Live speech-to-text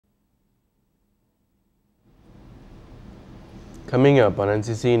Coming up on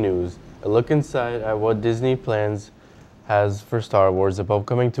NCC News, a look inside at what Disney has for Star Wars, the Pope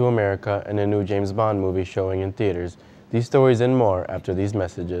coming to America, and a new James Bond movie showing in theaters. These stories and more after these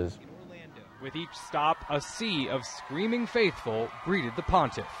messages. With each stop, a sea of screaming faithful greeted the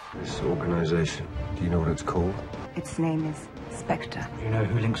pontiff. This organization, do you know what it's called? Its name is Spectre. You know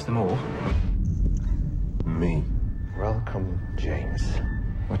who links them all? Me. Welcome, James.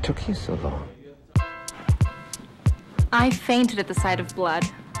 What took you so long? I fainted at the sight of blood.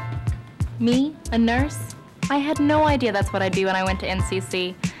 Me, a nurse? I had no idea that's what I'd be when I went to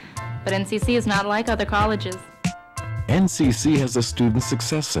NCC. But NCC is not like other colleges. NCC has a Student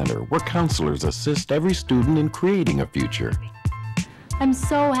Success Center where counselors assist every student in creating a future. I'm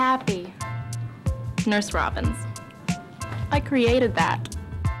so happy. Nurse Robbins. I created that.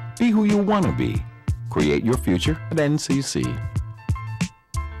 Be who you want to be. Create your future at NCC.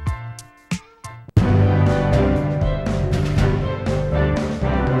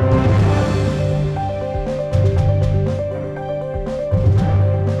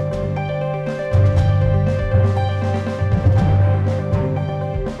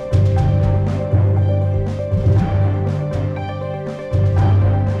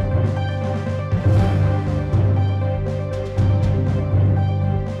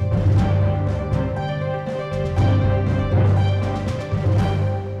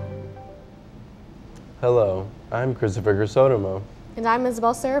 Hello, I'm Christopher Grisotomo. And I'm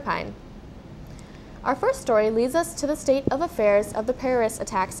Isabel Serapine. Our first story leads us to the state of affairs of the terrorist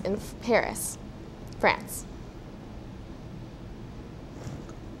attacks in Paris, France.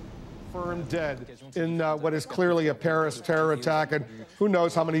 Confirmed dead in what is clearly a Paris terror attack, and who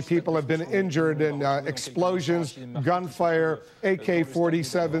knows how many people have been injured in explosions, gunfire,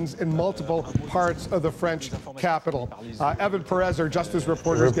 AK-47s in multiple parts of the French capital. Evan Perez, our Justice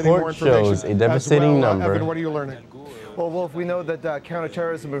reporter, is getting more information. Shows a devastating number. Evan, what are you learning? Well, Wolf, we know that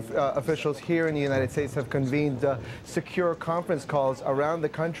counterterrorism officials here in the United States have convened secure conference calls around the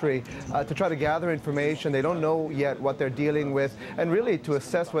country to try to gather information. They don't know yet what they're dealing with, and really to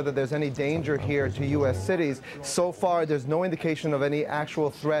assess whether there's any danger here to U.S. cities. So far, there's no indication of any actual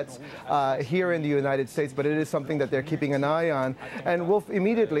threats here in the United States, but it is something that they're keeping an eye on. And Wolf,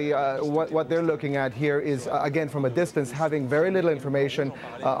 immediately, what they're looking at here is, again, from a distance, having very little information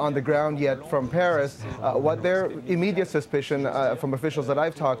on the ground yet from Paris. What their immediate suspicion from officials that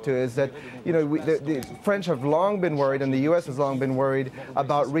I've talked to is that, you know, the French have long been worried, and the U.S. has long been worried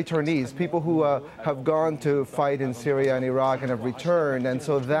about returnees, people who have gone to fight in Syria and Iraq and have returned. And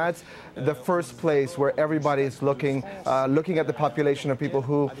so that's the first place where everybody is looking at the population of people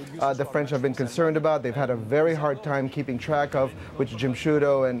who the French have been concerned about. They've had a very hard time keeping track of, which Jim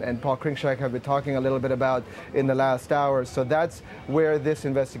Sciutto and Paul Kringshak have been talking a little bit about in the last hours. So that's where this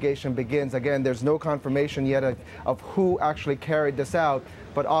investigation begins. Again, there's no confirmation yet of who actually carried this out,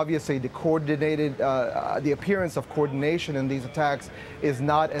 but obviously the the appearance of coordination in these attacks is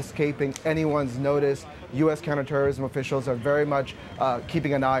not escaping anyone's notice. U.S. counterterrorism officials are very much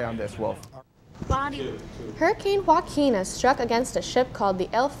keeping an eye on this, Wolf. Hurricane Joaquin has struck against a ship called the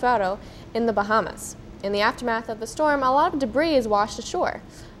El Faro in the Bahamas. In the aftermath of the storm, a lot of debris is washed ashore.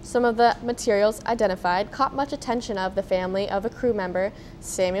 Some of the materials identified caught much attention of the family of a crew member,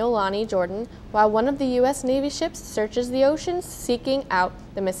 Samuel Lonnie Jordan, while one of the U.S. Navy ships searches the oceans seeking out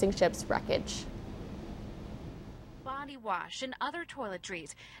the missing ship's wreckage. Body wash and other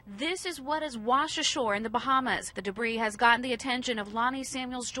toiletries. This is what is washed ashore in the Bahamas. The debris has gotten the attention of Lonnie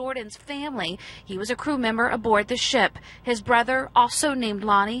Samuels Jordan's family. He was a crew member aboard the ship. His brother, also named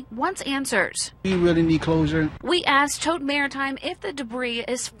Lonnie, wants answers. We really need closure. We asked Tote Maritime if the debris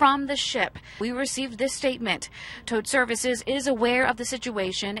is from the ship. We received this statement. Tote Services is aware of the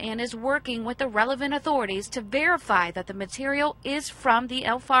situation and is working with the relevant authorities to verify that the material is from the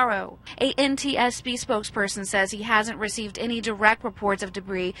El Faro. A NTSB spokesperson says he hasn't received any direct reports of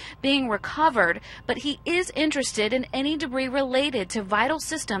debris being recovered, but he is interested in any debris related to vital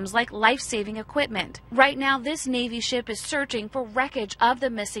systems like life-saving equipment. Right now, this Navy ship is searching for wreckage of the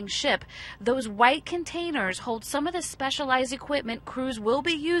missing ship. Those white containers hold some of the specialized equipment crews will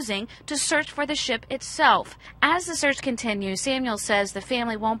be using to search for the ship itself. As the search continues, Samuel says the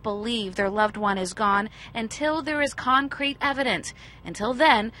family won't believe their loved one is gone until there is concrete evidence. Until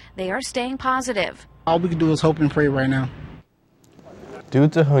then, they are staying positive. All we can do is hope and pray right now. Due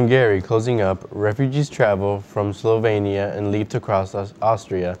to Hungary closing up, refugees travel from Slovenia and leave to cross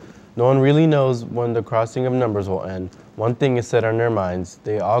Austria. No one really knows when the crossing of numbers will end. One thing is set on their minds: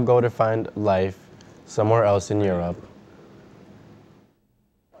 they all go to find life somewhere else in Europe.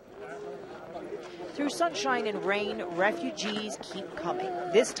 Through sunshine and rain, refugees keep coming,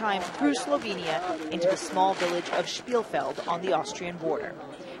 this time through Slovenia into the small village of Spielfeld on the Austrian border.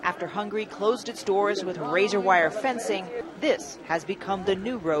 After Hungary closed its doors with razor wire fencing, this has become the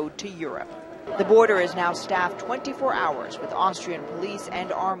new road to Europe. The border is now staffed 24 hours with Austrian police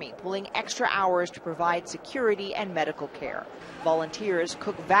and army pulling extra hours to provide security and medical care. Volunteers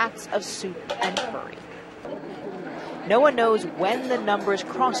cook vats of soup and curry. No one knows when the numbers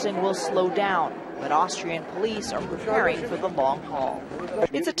crossing will slow down, but Austrian police are preparing for the long haul.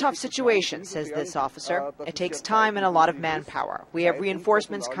 It's a tough situation, says this officer. It takes time and a lot of manpower. We have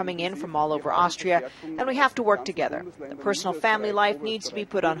reinforcements coming in from all over Austria, and we have to work together. The personal family life needs to be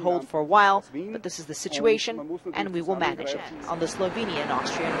put on hold for a while, but this is the situation, and we will manage it on the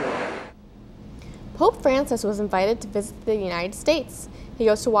Slovenian-Austrian border. Pope Francis was invited to visit the United States. He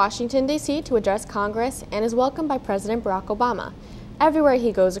goes to Washington, D.C. to address Congress and is welcomed by President Barack Obama. Everywhere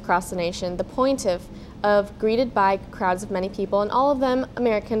he goes across the nation, the pontiff of greeted by crowds of many people, and all of them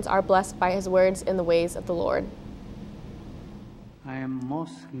Americans are blessed by his words in the ways of the Lord. I am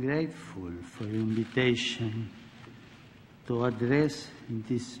most grateful for your invitation to address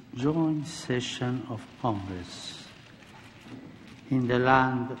this joint session of Congress in the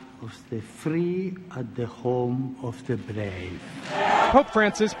land of the free at the home of the brave. Pope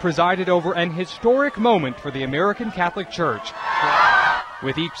Francis presided over an historic moment for the American Catholic Church.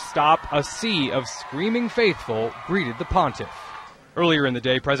 With each stop, a sea of screaming faithful greeted the pontiff. Earlier in the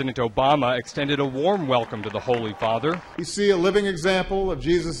day, President Obama extended a warm welcome to the Holy Father. We see a living example of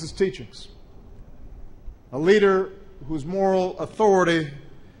Jesus' teachings, a leader whose moral authority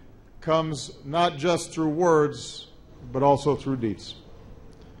comes not just through words, but also through deeds.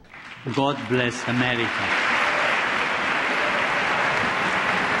 God bless America.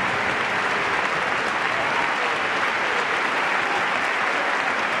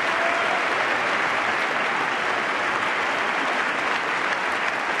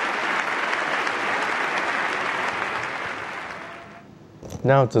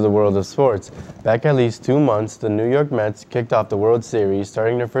 Now to the world of sports. Back at least 2 months, the New York Mets kicked off the World Series,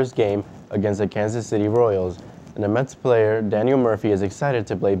 starting their first game against the Kansas City Royals. And the Mets player, Daniel Murphy, is excited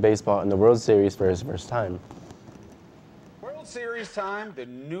to play baseball in the World Series for his first time. World Series time, the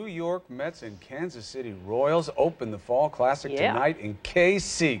New York Mets and Kansas City Royals open the Fall Classic tonight in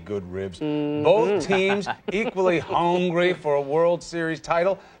KC, good ribs. Both teams equally hungry for a World Series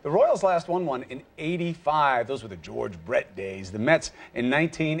title. The Royals last won one in '85. Those were the George Brett days. The Mets in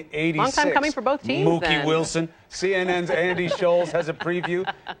 1986. Long time coming for both teams, Mookie Wilson. CNN's Andy Scholes has a preview.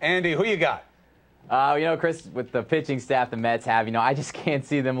 Andy, who you got? You know, Chris, with the pitching staff the Mets have, I just can't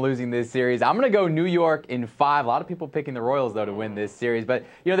see them losing this series. I'm going to go New York in 5. A lot of people picking the Royals, though, to win this series. But,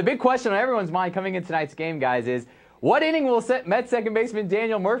 the big question on everyone's mind coming in tonight's game, guys, is what inning will Mets second baseman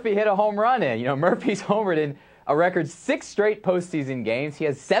Daniel Murphy hit a home run in? Murphy's homered in a record 6 straight postseason games. He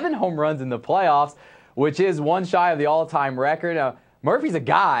has 7 home runs in the playoffs, which is one shy of the all-time record. Murphy's a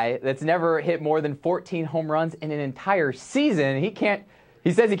guy that's never hit more than 14 home runs in an entire season.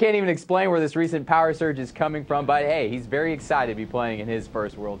 He says he can't even explain where this recent power surge is coming from, but hey, he's very excited to be playing in his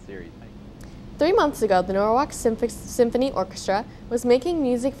first World Series. 3 months ago, the Norwalk Symphony Orchestra was making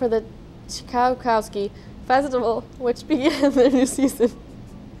music for the Tchaikovsky Festival, which began their new season.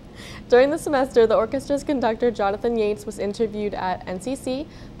 During the semester, the orchestra's conductor, Jonathan Yates, was interviewed at NCC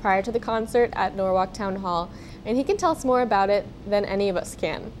prior to the concert at Norwalk Town Hall, and he can tell us more about it than any of us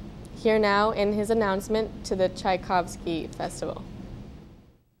can. Here now in his announcement to the Tchaikovsky Festival.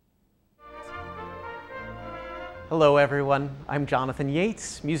 Hello everyone, I'm Jonathan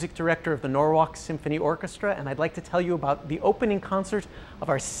Yates, Music Director of the Norwalk Symphony Orchestra, and I'd like to tell you about the opening concert of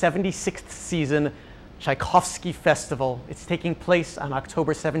our 76th season Tchaikovsky Festival. It's taking place on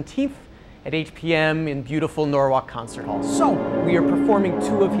October 17th at 8 p.m. in beautiful Norwalk Concert Hall. So, we are performing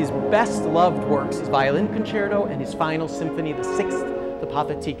 2 of his best loved works, his Violin Concerto and his final symphony, the 6th, the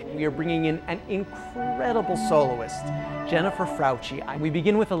Pathétique. We are bringing in an incredible soloist, Jennifer Frautschi. We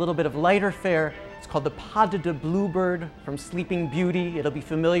begin with a little bit of lighter fare. It's called the Pas de Bluebird from Sleeping Beauty. It'll be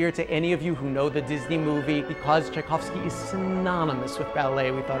familiar to any of you who know the Disney movie. Because Tchaikovsky is synonymous with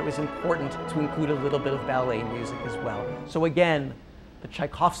ballet, we thought it was important to include a little bit of ballet music as well. So again, the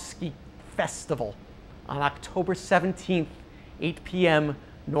Tchaikovsky Festival on October 17th, 8 p.m.,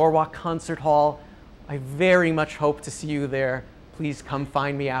 Norwalk Concert Hall. I very much hope to see you there. Please come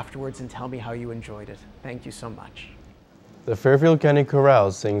find me afterwards and tell me how you enjoyed it. Thank you so much. The Fairfield County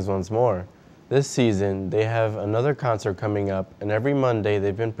Chorale sings once more. This season, they have another concert coming up, and every Monday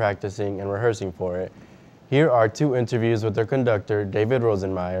they've been practicing and rehearsing for it. Here are 2 interviews with their conductor, David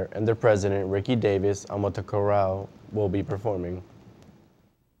Rosenmeyer, and their president, Ricky Davis, on what the chorale will be performing.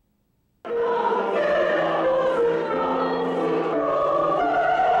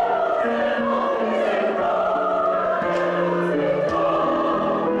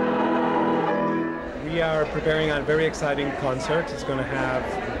 We are preparing a very exciting concert. It's going to have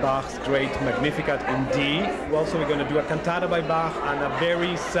Bach's great Magnificat in D. Also, we're going to do a cantata by Bach and a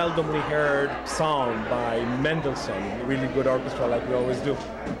very seldomly heard song by Mendelssohn. A really good orchestra like we always do.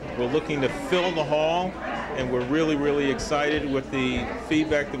 We're looking to fill the hall, and we're really, really excited with the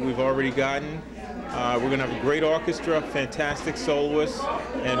feedback that we've already gotten. We're going to have a great orchestra, fantastic soloists,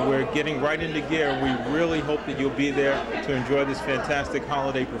 and we're getting right into gear. We really hope that you'll be there to enjoy this fantastic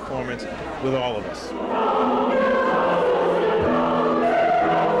holiday performance with all of us.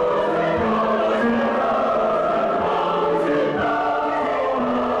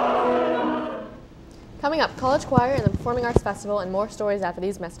 Coming up, College Choir and the Performing Arts Festival, and more stories after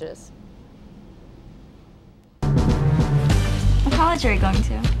these messages. What college are you going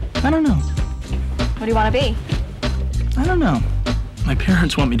to? I don't know. What do you want to be? I don't know. My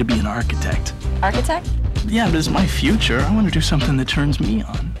parents want me to be an architect. Architect? Yeah, but it's my future. I want to do something that turns me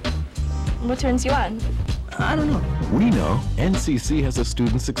on. What turns you on? I don't know. We know NCC has a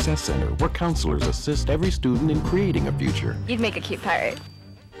Student Success Center where counselors assist every student in creating a future. You'd make a cute pirate.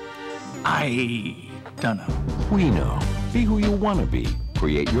 I don't know. We know. Be who you want to be.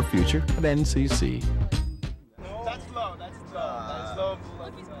 Create your future at NCC.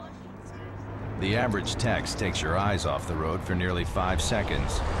 The average text takes your eyes off the road for nearly 5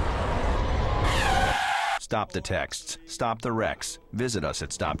 seconds. Stop the texts. Stop the wrecks. Visit us at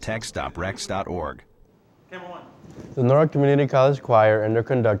stoptextsstopwrecks.org. The Norwalk Community College Choir and their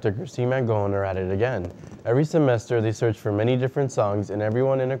conductor, Christine Mangon, are at it again. Every semester, they search for many different songs, and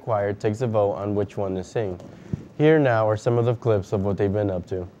everyone in a choir takes a vote on which one to sing. Here now are some of the clips of what they've been up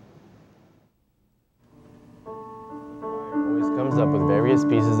to. Always comes up with various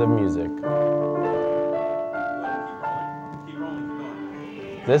pieces of music.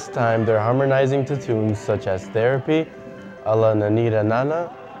 This time, they're harmonizing to tunes such as Therapy, Alla Nanita Nana,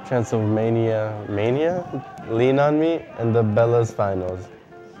 Transylvania Mania, Lean on Me, and the Bella's Finals.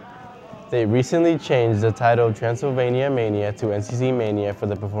 They recently changed the title of Transylvania Mania to NCC Mania for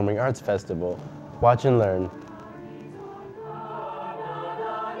the Performing Arts Festival. Watch and learn.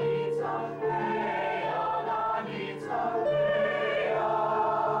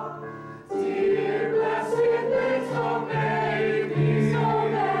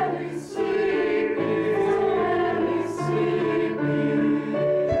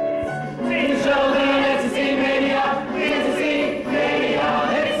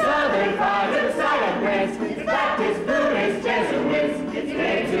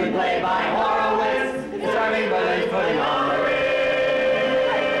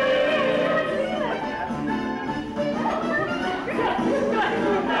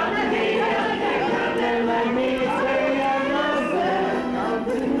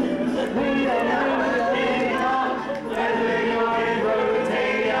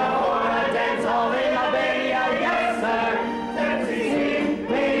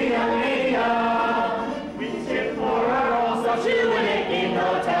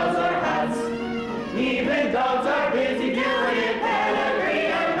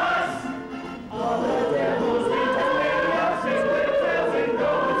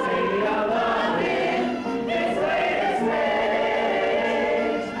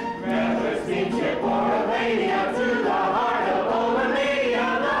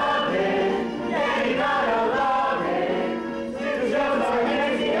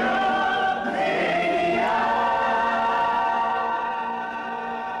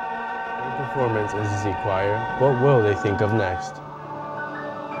 Performance NCC Choir. What will they think of next?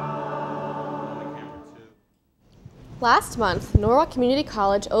 Last month, Norwalk Community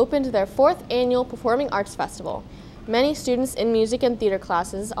College opened their 4th annual Performing Arts Festival. Many students in music and theater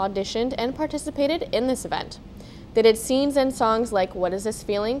classes auditioned and participated in this event. They did scenes and songs like What Is This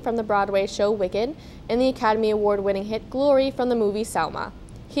Feeling from the Broadway show Wicked and the Academy Award-winning hit Glory from the movie Selma.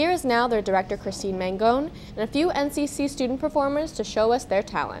 Here is now their director Christine Mangon and a few NCC student performers to show us their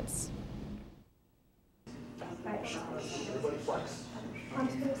talents.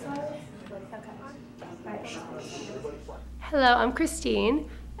 Hello, I'm Christine,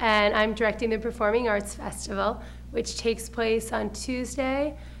 and I'm directing the Performing Arts Festival, which takes place on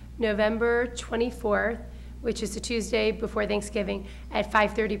Tuesday, November 24th, which is the Tuesday before Thanksgiving, at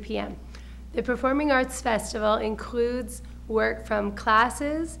 5:30 p.m. The Performing Arts Festival includes work from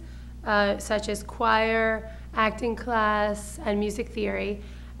classes such as choir, acting class, and music theory,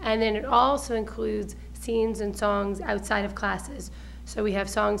 and then it also includes scenes and songs outside of classes. So we have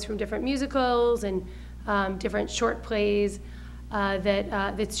songs from different musicals and different short plays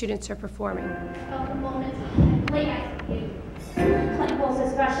that students are performing. Playing. Playing balls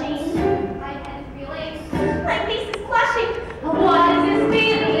is rushing.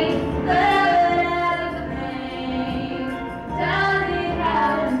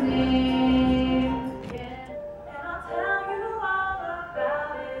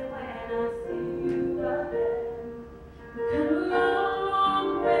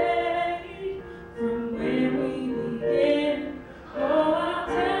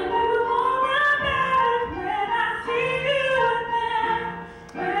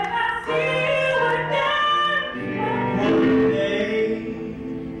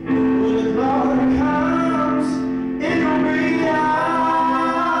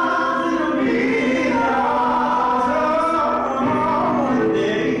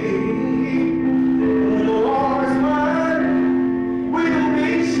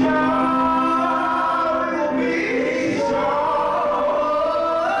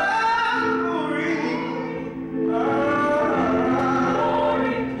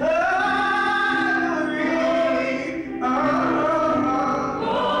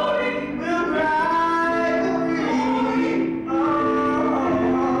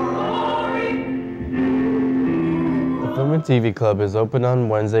 TV Club is open on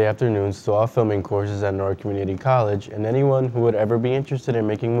Wednesday afternoons to all filming courses at Norwalk Community College and anyone who would ever be interested in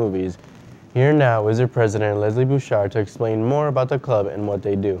making movies. Here now is their president, Leslie Bouchard, to explain more about the club and what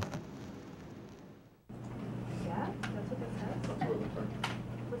they do.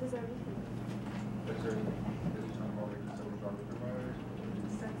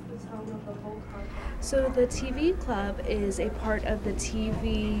 So the TV Club is a part of the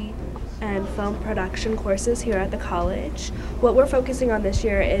TV and film production courses here at the college. What we're focusing on this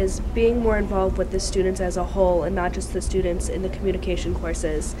year is being more involved with the students as a whole and not just the students in the communication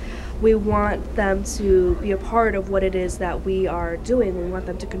courses. We want them to be a part of what it is that we are doing. We want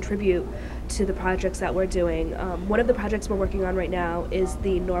them to contribute to the projects that we're doing. One of the projects we're working on right now is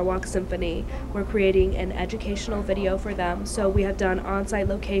the Norwalk Symphony. We're creating an educational video for them. So we have done on-site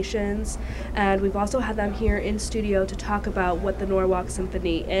locations, and we've also had them here in studio to talk about what the Norwalk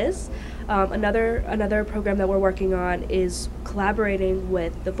Symphony is. Another program that we're working on is collaborating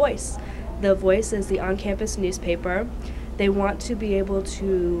with The Voice. The Voice is the on-campus newspaper. They want to be able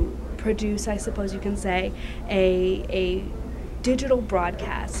to produce, I suppose you can say, a digital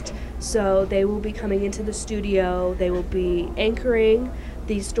broadcast. So they will be coming into the studio, they will be anchoring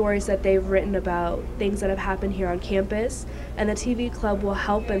these stories that they've written about things that have happened here on campus, and the TV Club will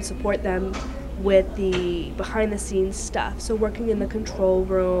help and support them with the behind the scenes stuff. So working in the control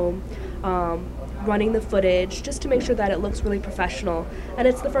room, running the footage, just to make sure that it looks really professional. And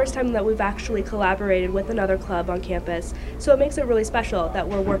it's the first time that we've actually collaborated with another club on campus, so it makes it really special that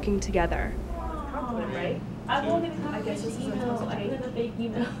we're working together. Right? I guess this is a big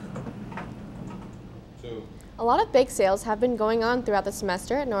email. A lot of bake sales have been going on throughout the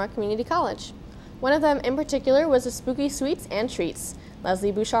semester at Norwalk Community College. One of them in particular was the Spooky Sweets and Treats.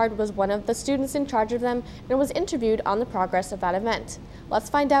 Leslie Bouchard was one of the students in charge of them and was interviewed on the progress of that event. Let's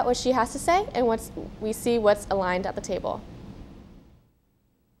find out what she has to say and we see what's aligned at the table.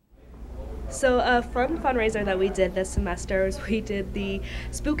 So a fun fundraiser that we did this semester is we did the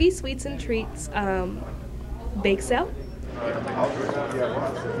Spooky Sweets and Treats bake sale. Way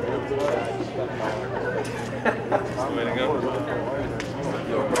to go.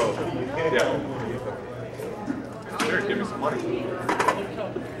 Yo, bro. Yeah. Sure, give me some money.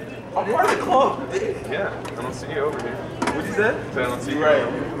 I'm part of the club. Yeah, I don't see you over here. What'd you say? I don't see you.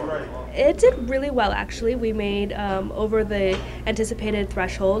 Right. It did really well, actually. We made over the anticipated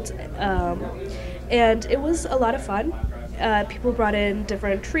threshold, and it was a lot of fun. People brought in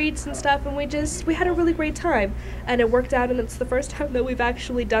different treats and stuff, and we had a really great time, and it worked out, and it's the first time that we've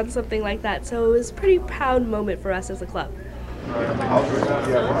actually done something like that, so it was a pretty proud moment for us as a club. Way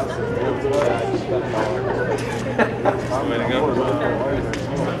to go.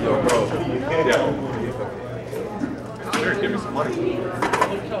 Yo, bro. Yeah. Sure, give me some money.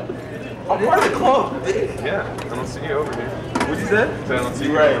 I'm part of the club. Yeah, I don't see you over here. What'd you say? I don't see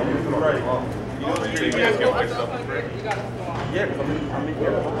you. Right. You think you guys can fix something for it? Yeah, I'm in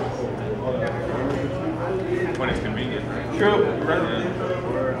here. When it's convenient, right? True.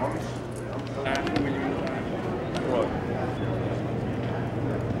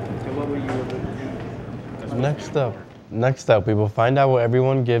 Next up, we will find out what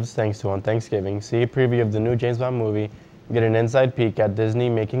everyone gives thanks to on Thanksgiving, see a preview of the new James Bond movie, get an inside peek at Disney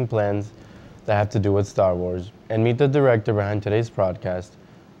making plans that have to do with Star Wars, and meet the director behind today's broadcast,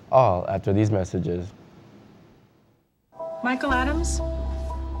 all after these messages. Michael Adams?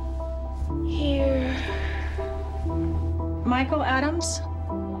 Here. Michael Adams?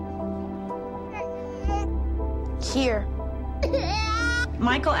 Here.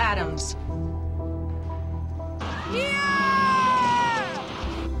 Michael Adams.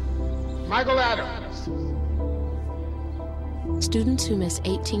 Michael Adams. Students who miss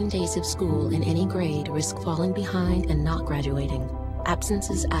 18 days of school in any grade risk falling behind and not graduating.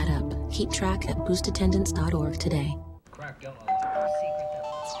 Absences add up. Keep track at boostattendance.org today.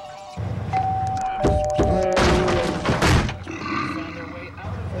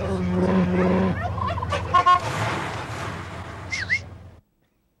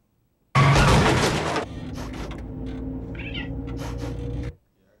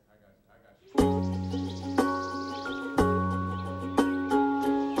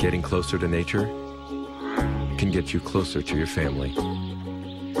 Getting closer to nature can get you closer to your family.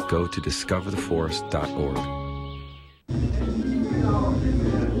 Go to discovertheforest.org.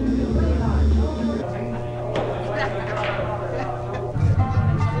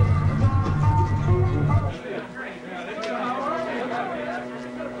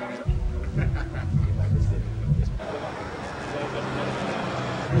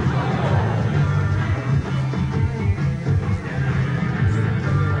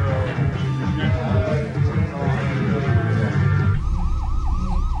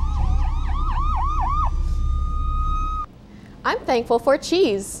 I'm thankful for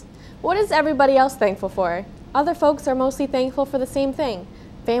cheese. What is everybody else thankful for? Other folks are mostly thankful for the same thing,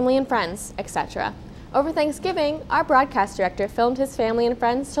 family and friends, etc. Over Thanksgiving, our broadcast director filmed his family and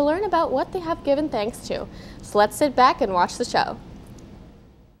friends to learn about what they have given thanks to. So let's sit back and watch the show.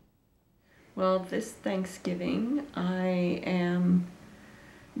 Well, this Thanksgiving, I am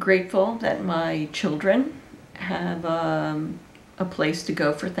grateful that my children have a place to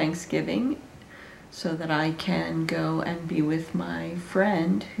go for Thanksgiving so that I can go and be with my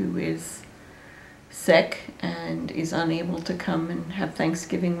friend who is sick and is unable to come and have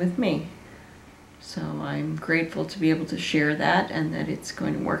Thanksgiving with me. So I'm grateful to be able to share that and that it's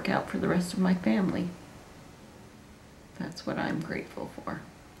going to work out for the rest of my family. That's what I'm grateful for.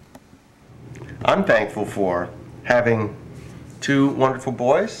 I'm thankful for having 2 wonderful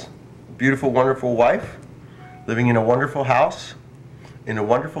boys, a beautiful, wonderful wife, living in a wonderful house, in a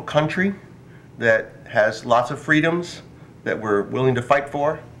wonderful country that has lots of freedoms that we're willing to fight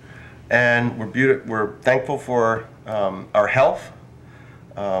for. And we're thankful for our health.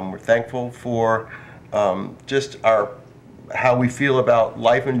 We're thankful for just how we feel about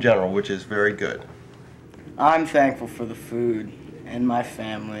life in general, which is very good. I'm thankful for the food and my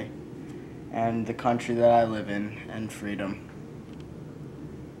family and the country that I live in and freedom.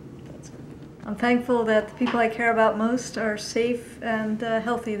 That's it. I'm thankful that the people I care about most are safe and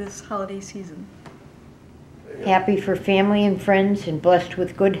healthy this holiday season. Happy for family and friends and blessed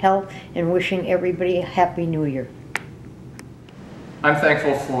with good health and wishing everybody a Happy New Year. I'm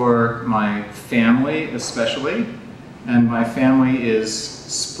thankful for my family especially, and my family is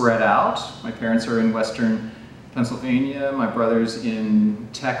spread out. My parents are in Western Pennsylvania, my brother's in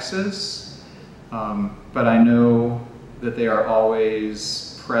Texas, but I know that they are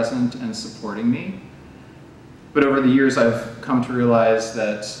always present and supporting me. But over the years I've come to realize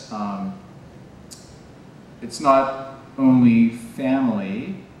that it's not only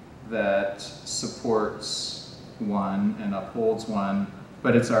family that supports one and upholds one,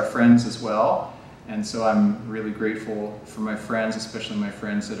 but it's our friends as well. And so I'm really grateful for my friends, especially my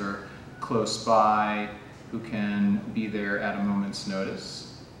friends that are close by, who can be there at a moment's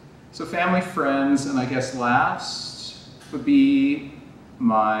notice. So family, friends, and I guess last would be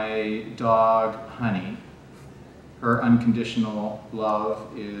my dog, Honey. Her unconditional love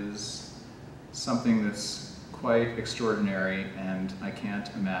is something that's quite extraordinary, and I can't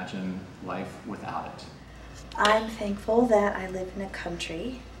imagine life without it. I'm thankful that I live in a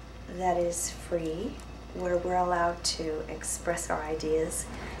country that is free, where we're allowed to express our ideas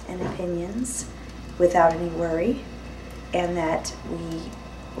and opinions without any worry, and that we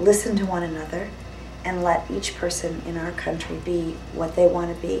listen to one another and let each person in our country be what they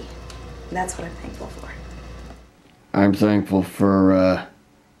want to be. And that's what I'm thankful for. I'm thankful for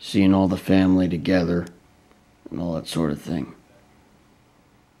seeing all the family together and all that sort of thing.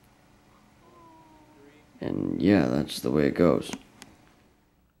 And yeah, that's the way it goes.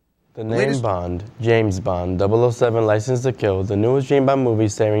 The name Bond, James Bond, 007 License to Kill, the newest James Bond movie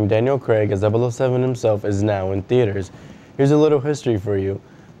starring Daniel Craig as 007 himself, is now in theaters. Here's a little history for you.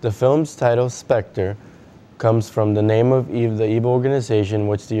 The film's title, Spectre, comes from the name of the evil organization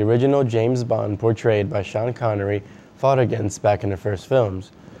which the original James Bond, portrayed by Sean Connery, fought against back in the first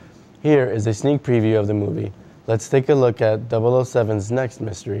films. Here is a sneak preview of the movie. Let's take a look at 007's next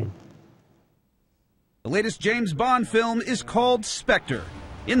mystery. The latest James Bond film is called Spectre.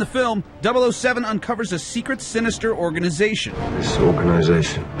 In the film, 007 uncovers a secret, sinister organization. This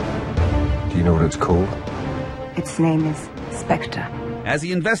organization, do you know what it's called? Its name is Spectre. As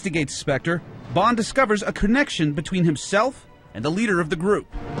he investigates Spectre, Bond discovers a connection between himself and the leader of the group.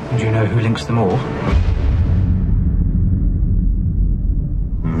 Do you know who links them all?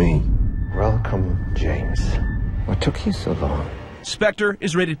 Me. Welcome, James. What took you so long? Spectre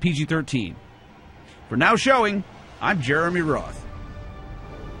is rated PG-13. For Now Showing, I'm Jeremy Roth.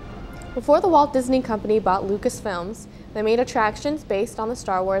 Before the Walt Disney Company bought Lucasfilms, they made attractions based on the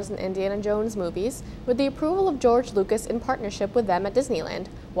Star Wars and Indiana Jones movies with the approval of George Lucas in partnership with them at Disneyland,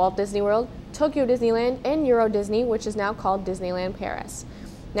 Walt Disney World, Tokyo Disneyland, and Euro Disney, which is now called Disneyland Paris.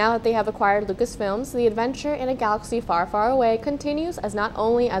 Now that they have acquired Lucasfilms, the adventure in a galaxy far, far away continues as not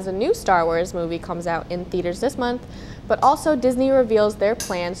only as a new Star Wars movie comes out in theaters this month, but also Disney reveals their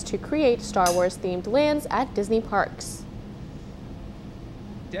plans to create Star Wars-themed lands at Disney parks.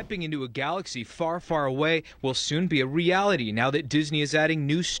 Stepping into a galaxy far, far away will soon be a reality now that Disney is adding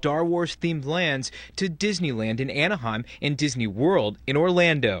new Star Wars-themed lands to Disneyland in Anaheim and Disney World in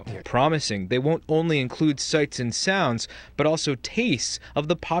Orlando, promising they won't only include sights and sounds, but also tastes of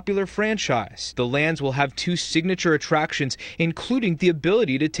the popular franchise. The lands will have 2 signature attractions, including the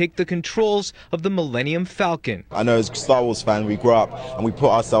ability to take the controls of the Millennium Falcon. I know as a Star Wars fan, we grew up and we put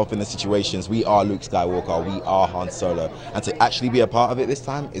ourselves in the situations. We are Luke Skywalker, we are Han Solo, and to actually be a part of it this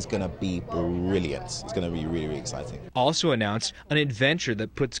time is going to be brilliant. It's going to be really, really exciting. Also announced an adventure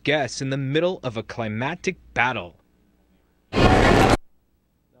that puts guests in the middle of a climactic battle. Now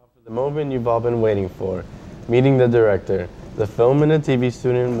for the moment you've all been waiting for, meeting the director. The film and a TV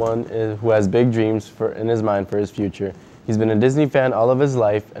student who has big dreams in his mind for his future. He's been a Disney fan all of his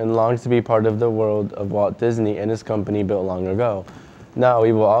life and longs to be part of the world of Walt Disney and his company built long ago. Now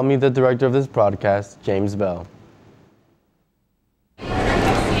we will all meet the director of this broadcast, James Bell.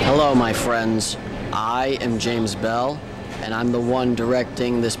 Hello, my friends. I am James Bell, and I'm the one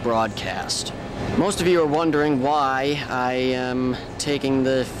directing this broadcast. Most of you are wondering why I am taking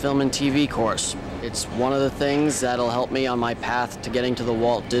the film and TV course. It's one of the things that'll help me on my path to getting to the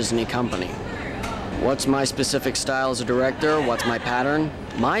Walt Disney Company. What's my specific style as a director? What's my pattern?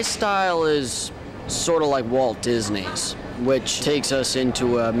 My style is sort of like Walt Disney's, which takes us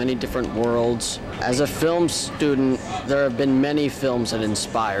into many different worlds. As a film student, there have been many films that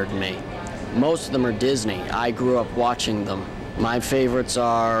inspired me. Most of them are Disney. I grew up watching them. My favorites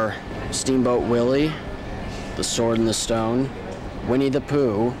are Steamboat Willie, The Sword in the Stone, Winnie the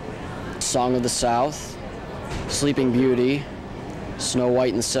Pooh, Song of the South, Sleeping Beauty, Snow White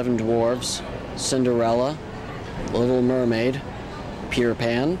and the Seven Dwarfs, Cinderella, Little Mermaid, Peter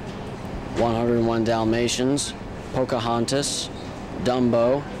Pan, 101 Dalmatians, Pocahontas,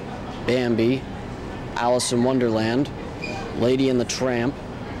 Dumbo, Bambi, Alice in Wonderland, Lady and the Tramp,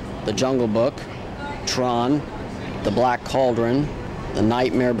 The Jungle Book, Tron, The Black Cauldron, The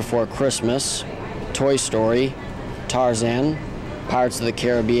Nightmare Before Christmas, Toy Story, Tarzan, Pirates of the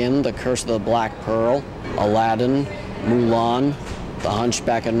Caribbean, The Curse of the Black Pearl, Aladdin, Mulan, The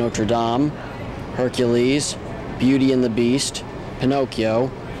Hunchback of Notre Dame, Hercules, Beauty and the Beast, Pinocchio,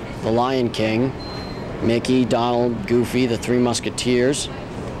 The Lion King, Mickey, Donald, Goofy, The Three Musketeers,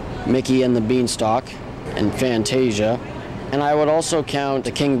 Mickey and the Beanstalk, and Fantasia. And I would also count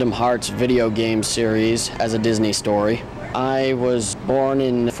the Kingdom Hearts video game series as a Disney story. I was born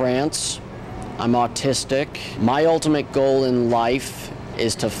in France. I'm autistic. My ultimate goal in life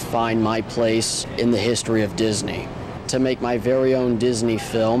is to find my place in the history of Disney, to make my very own Disney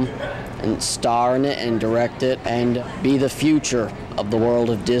film and star in it and direct it and be the future of the world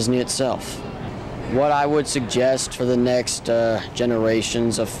of Disney itself. What I would suggest for the next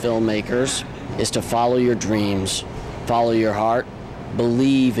generations of filmmakers is to follow your dreams, follow your heart,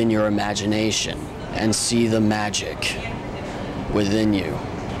 believe in your imagination, and see the magic within you.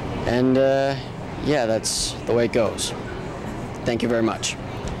 And yeah, that's the way it goes. Thank you very much.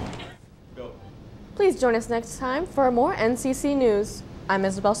 Please join us next time for more NCC News. I'm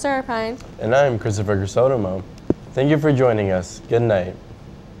Isabel Serapine. And I'm Christopher Crisotomo. Thank you for joining us. Good night.